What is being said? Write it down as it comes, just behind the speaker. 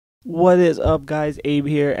What is up, guys? Abe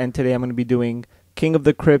here, and today I'm going to be doing King of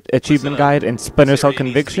the Crypt Achievement Guide and Splinter Cell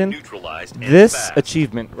Conviction. This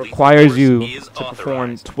achievement requires you to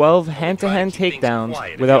perform 12 hand-to-hand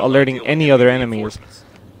takedowns without alerting any other enemies.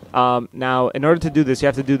 Now, in order to do this, you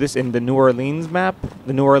have to do this in the New Orleans map,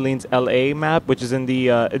 the New Orleans LA map, which is in the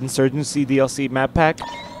Insurgency DLC map pack.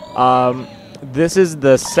 This is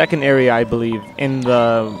the second area, I believe, in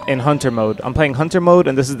Hunter mode. I'm playing Hunter mode,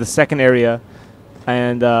 and this is the second area.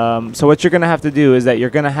 And so what you're going to have to do is that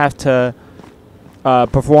you're going to have to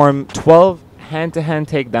perform 12 hand-to-hand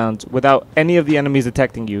takedowns without any of the enemies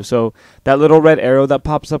detecting you. So that little red arrow that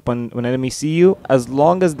pops up when enemies see you, as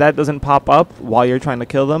long as that doesn't pop up while you're trying to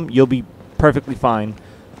kill them, you'll be perfectly fine.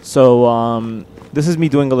 So this is me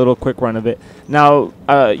doing a little quick run of it. Now,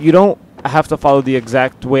 you don't have to follow the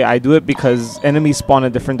exact way I do it because enemies spawn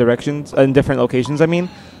in different directions, in different locations, I mean,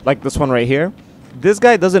 like this one right here. This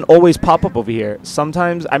guy doesn't always pop up over here.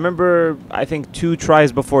 Sometimes, I remember, I think 2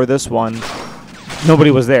 tries before this one,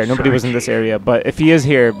 nobody was there. Nobody was in this area. But if he is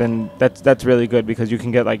here, then that's really good because you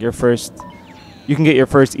can get like your first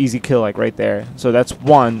easy kill like right there. So that's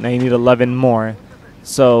 1. Now you need 11 more.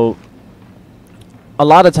 So a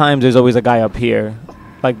lot of times there's always a guy up here.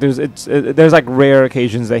 Like there's like rare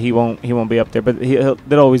occasions that he won't be up there, but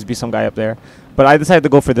there'll always be some guy up there. But I decided to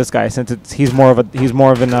go for this guy since he's more of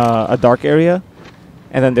a dark area.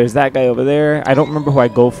 And then there's that guy over there. I don't remember who I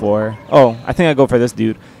go for. Oh, I think I go for this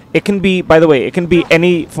dude. It can be, by the way, it can be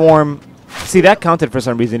any form. See, that counted for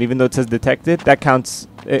some reason, even though it says detected. That counts.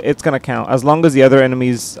 It's gonna count as long as the other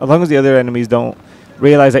enemies, don't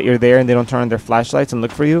realize that you're there and they don't turn on their flashlights and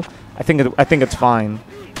look for you. I think it's fine.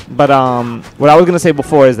 But what I was gonna say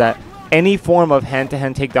before is that any form of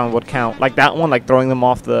hand-to-hand takedown would count. Like that one, like throwing them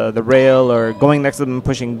off the rail or going next to them and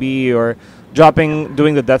pushing B or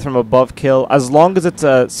doing the death from above kill. As long as it's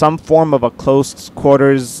some form of a close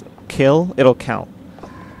quarters kill, it'll count.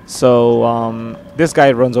 So this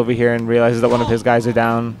guy runs over here and realizes that one of his guys are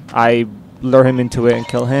down. I lure him into it and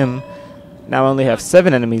kill him. Now I only have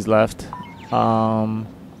 7 enemies left.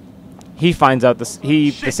 He finds out the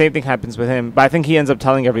same thing happens with him, but I think he ends up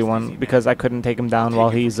telling everyone because I couldn't take him down while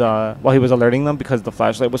he was alerting them because the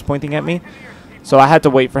flashlight was pointing at me. So I had to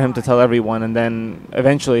wait for him to tell everyone, and then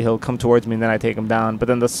eventually he'll come towards me and then I take him down. But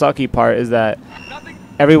then the sucky part is that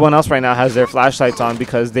everyone else right now has their flashlights on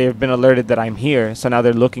because they've been alerted that I'm here, so now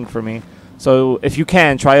they're looking for me. So if you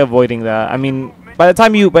can, try avoiding that. I mean, by the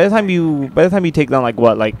time you take down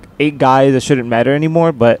like 8 guys, it shouldn't matter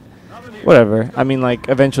anymore, but whatever. I mean, like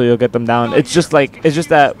eventually you'll get them down. It's just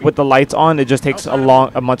that with the lights on, it just takes a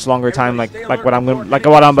much longer time like what I'm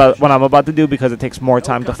about to do because it takes more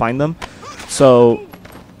time to find them. So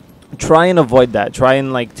try and avoid that. Try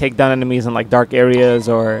and like take down enemies in like dark areas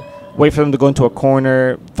or wait for them to go into a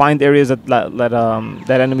corner. Find areas that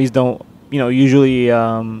enemies don't, usually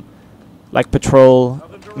like patrol.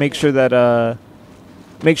 Make sure that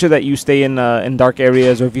you stay in dark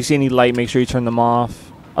areas, or if you see any light, make sure you turn them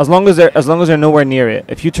off. As long as they're nowhere near it.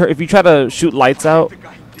 If you try to shoot lights out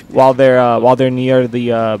while they're near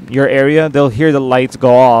your area, they'll hear the lights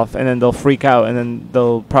go off and then they'll freak out and then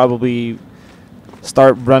they'll probably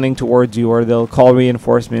start running towards you, or they'll call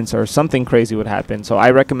reinforcements, or something crazy would happen. So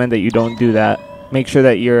I recommend that you don't do that. Make sure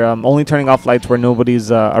that you're only turning off lights where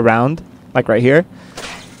nobody's around, like right here.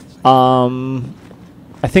 I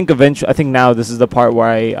think now this is the part where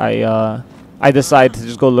I decide to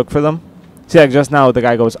just go look for them. See, like just now the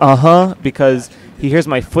guy goes, because he hears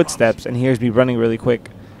my footsteps and he hears me running really quick.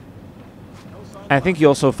 And I think he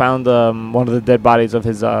also found one of the dead bodies of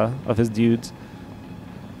his dudes.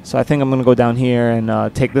 So I think I'm gonna go down here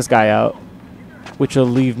and take this guy out, which will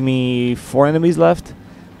leave me 4 enemies left.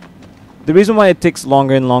 The reason why it takes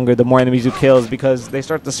longer and longer the more enemies you kill is because they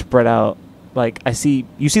start to spread out. Like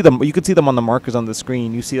you could see them on the markers on the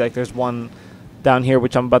screen. You see like there's one down here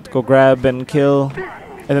which I'm about to go grab and kill.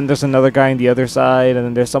 And then there's another guy on the other side, and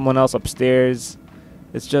then there's someone else upstairs.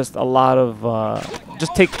 It's just a lot of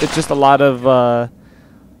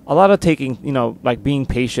a lot of taking, like being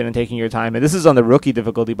patient and taking your time. And this is on the rookie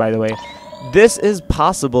difficulty, by the way. This is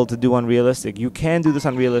possible to do on realistic. You can do this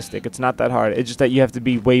on realistic. It's not that hard. It's just that you have to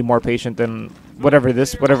be way more patient than whatever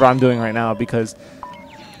I'm doing right now, because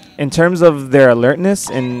in terms of their alertness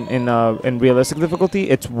in realistic difficulty,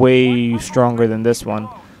 it's way stronger than this one.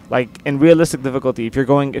 Like in realistic difficulty, if you're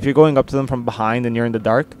going up to them from behind and you're in the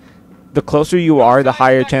dark, the closer you are, the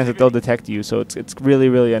higher chance that they'll detect you. So it's really,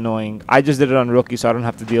 really annoying. I just did it on rookie, so I don't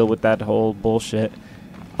have to deal with that whole bullshit.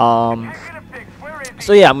 So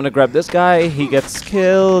yeah, I'm gonna grab this guy. He gets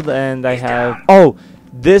killed, and I have. Oh,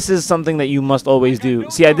 this is something that you must always do.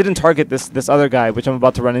 See, I didn't target this other guy, which I'm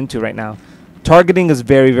about to run into right now. targeting is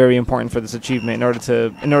very, very important for this achievement in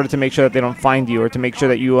order to make sure that they don't find you, or to make sure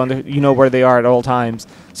that you know where they are at all times.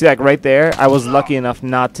 See, like right there, I was lucky enough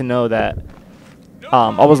not to know that.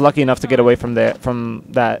 I was lucky enough to get away from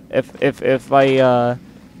that.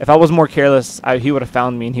 If I was more careless, he would have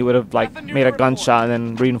found me, and he would have like made a gunshot, and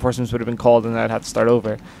then reinforcements would have been called, and I'd have to start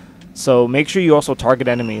over. So make sure you also target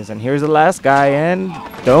enemies. And here's the last guy, and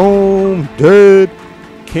boom, dead.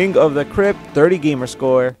 King of the Crypt, 30 gamer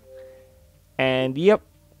score. And yep,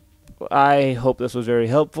 I hope this was very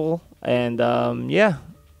helpful. And yeah,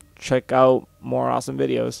 check out more awesome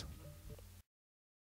videos.